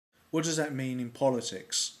What does that mean in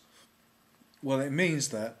politics? Well, it means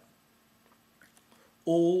that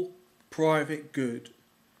all private good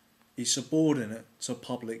is subordinate to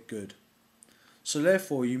public good. So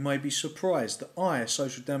therefore you may be surprised that I, a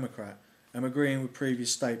Social Democrat, am agreeing with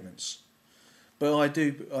previous statements. But I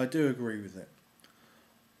do agree with it.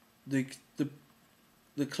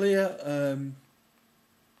 The clear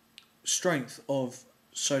strength of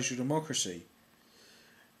social democracy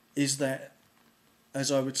is that,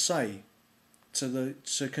 as I would say, to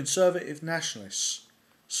conservative nationalists,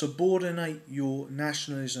 subordinate your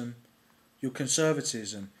nationalism, your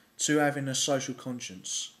conservatism, to having a social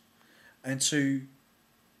conscience, and to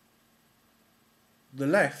the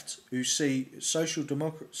left, who see social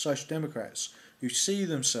democrats who see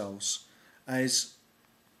themselves as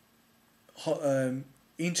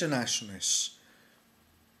internationalists,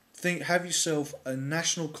 have yourself a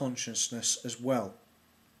national consciousness as well.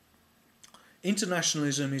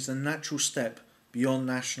 Internationalism is the natural step beyond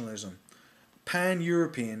nationalism.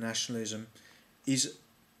 Pan-European nationalism is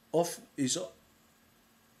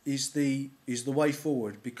the way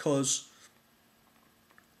forward, because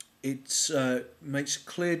it makes a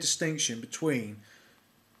clear distinction between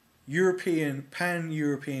pan-European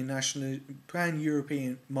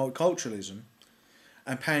multiculturalism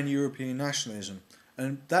and pan-European nationalism,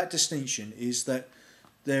 and that distinction is that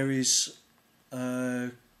there is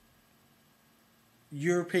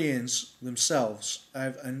Europeans themselves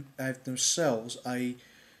have themselves a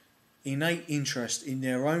innate interest in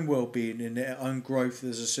their own well-being and their own growth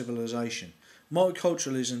as a civilization.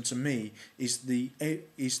 Multiculturalism, to me, is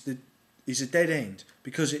a dead end,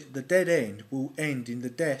 because the dead end will end in the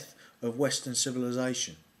death of Western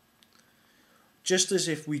civilization. Just as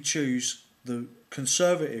if we choose the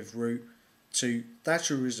conservative route to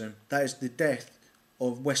Thatcherism, that is the death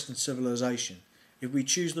of Western civilization. If we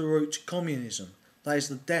choose the route to communism, that is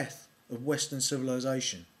the death of Western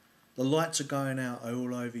civilization. The lights are going out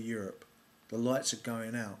all over Europe. The lights are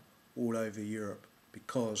going out all over Europe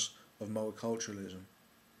because of multiculturalism.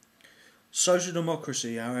 Social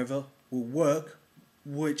democracy, however, will work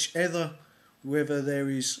whether there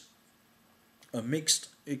is a mixed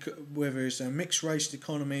race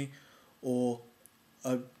economy or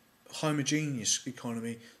a homogeneous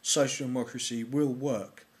economy. Social democracy will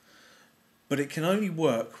work, but it can only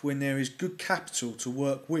work when there is good capital to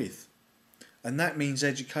work with, and that means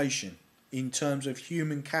education in terms of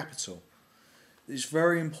human capital. It's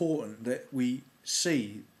very important that we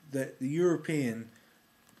see that the European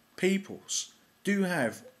peoples do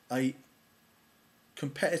have a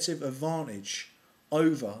competitive advantage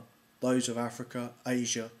over those of Africa,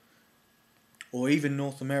 Asia, or even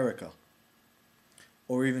North America,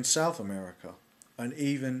 or even South America, and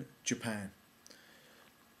even Japan.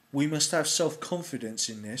 We must have self-confidence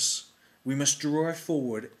in this. We must drive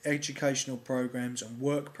forward educational programs and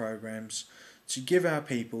work programs to give our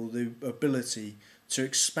people the ability to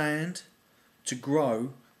expand, to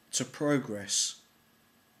grow, to progress.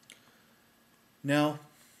 Now,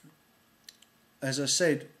 as I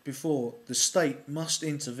said before, the state must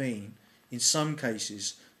intervene in some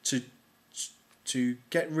cases to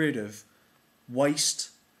get rid of waste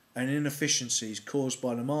and inefficiencies caused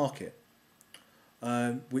by the market,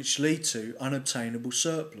 which lead to unobtainable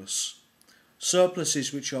surplus.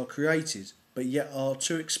 Surpluses which are created but yet are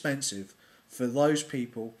too expensive for those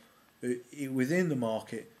people within the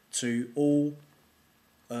market to all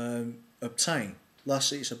obtain.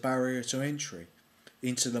 Thus it's a barrier to entry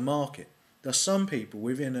into the market. Thus some people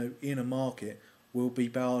within a market will be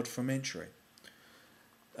barred from entry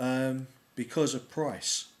because of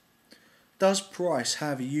price. Does price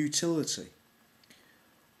have a utility?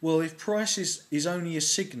 Well, if price is only a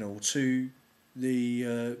signal to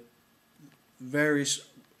the various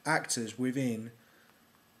actors within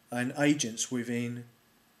and agents within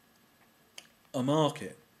a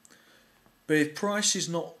market, but if price is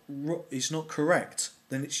not correct,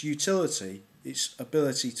 then its utility, its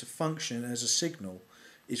ability to function as a signal,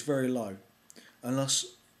 is very low. And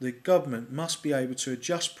thus the government must be able to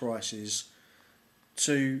adjust prices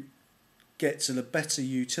to get to the better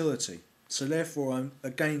utility. So therefore I'm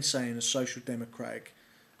again saying a social democratic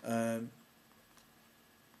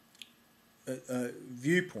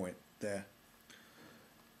viewpoint there.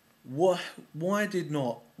 Why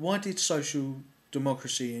did social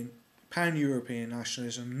democracy and pan-European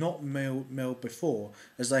nationalism not meld before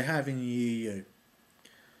as they have in the EU?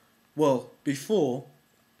 Well, before,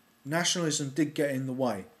 nationalism did get in the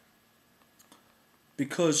way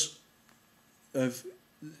because of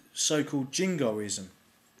so-called jingoism.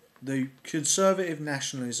 The conservative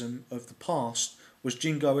nationalism of the past was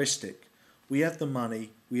jingoistic. We had the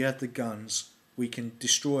money, we had the guns, we can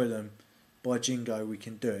destroy them. By jingo, we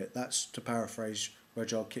can do it. That's to paraphrase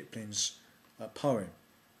Rudyard Kipling's poem.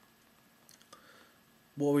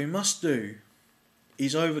 What we must do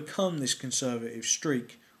is overcome this conservative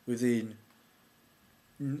streak within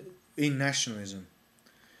in nationalism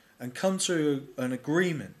and come to an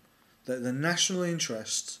agreement that the national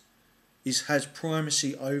interest has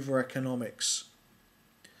primacy over economics.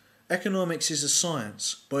 Economics is a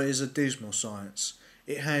science, but it is a dismal science.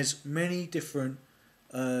 It has many different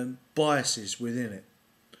biases within it,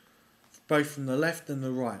 both from the left and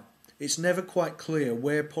the right. It's never quite clear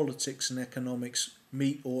where politics and economics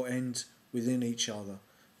meet or end within each other.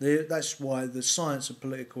 That's why the science of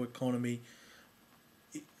political economy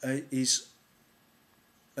has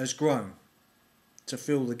grown to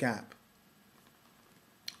fill the gap.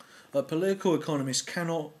 But political economists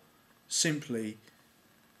cannot simply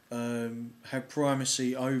have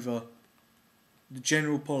primacy over the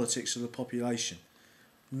general politics of the population.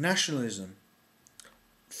 Nationalism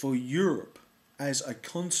for Europe as a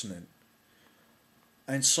continent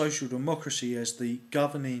and social democracy as the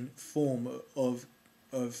governing form of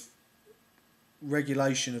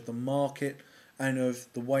regulation of the market and of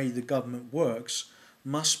the way the government works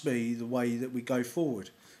must be the way that we go forward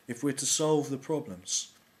if we're to solve the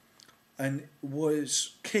problems. And what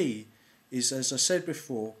is key is, as I said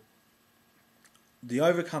before, the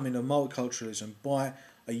overcoming of multiculturalism by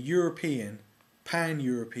a European,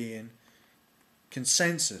 pan-European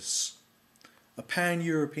consensus, a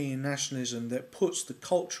pan-European nationalism that puts the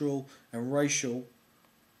cultural and racial,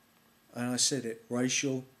 and I said it,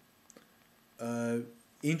 racial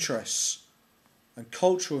interests and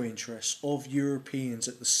cultural interests of Europeans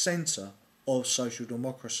at the centre of social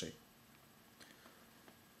democracy.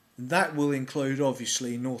 That will include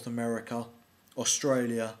obviously North America,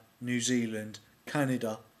 Australia, New Zealand,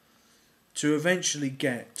 Canada, to eventually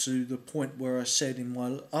get to the point where I said in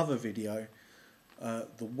my other video, the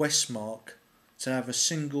Westmark, to have a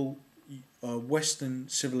single Western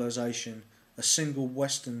civilization, a single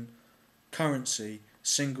Western currency,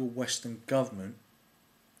 single Western government.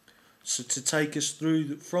 So to take us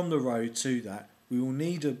through from the road to that, we will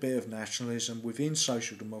need a bit of nationalism within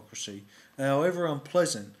social democracy. And however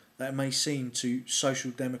unpleasant that may seem to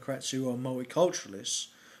social democrats who are multiculturalists,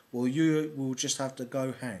 well, you will just have to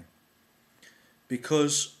go hang.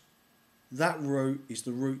 Because that route is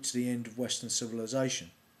the route to the end of Western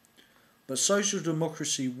civilization. But social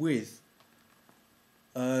democracy with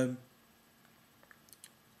a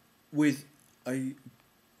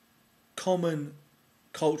common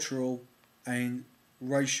cultural and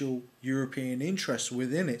racial European interest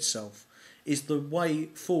within itself is the way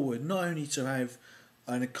forward, not only to have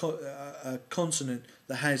a continent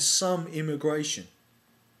that has some immigration,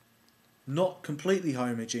 not completely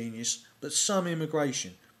homogeneous, but some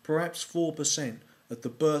immigration, perhaps 4% of the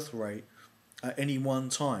birth rate at any one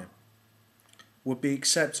time would be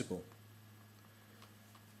acceptable.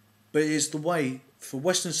 But it is the way for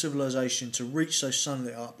Western civilization to reach those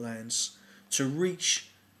sunlit uplands, to reach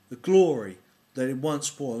the glory that it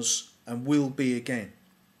once was and will be again.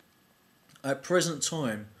 At present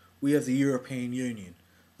time, we have the European Union.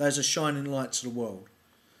 That is a shining light to the world.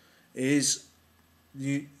 It is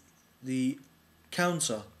the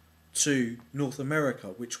counter to North America,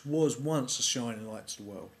 which was once a shining light to the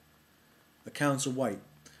world. A counterweight.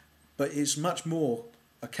 But it's much more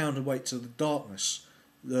a counterweight to the darkness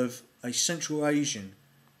of a Central Asian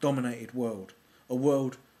dominated world. A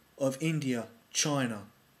world of India, China,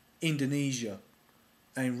 Indonesia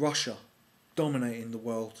and Russia dominating the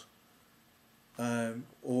world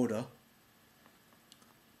order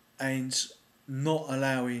and not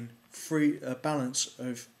allowing a balance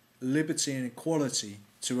of liberty and equality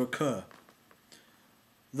to occur.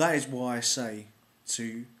 That is why I say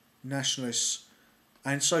to nationalists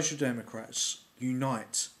and social democrats,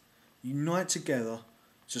 unite together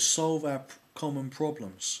to solve our common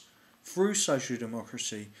problems through social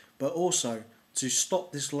democracy, but also to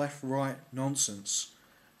stop this left-right nonsense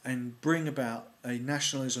and bring about a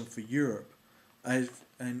nationalism for Europe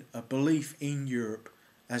and a belief in Europe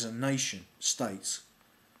as a nation state,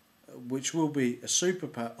 which will be a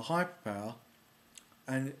superpower, a hyperpower,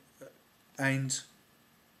 and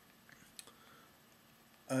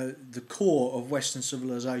the core of Western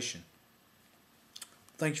civilization.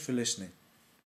 Thank you for listening.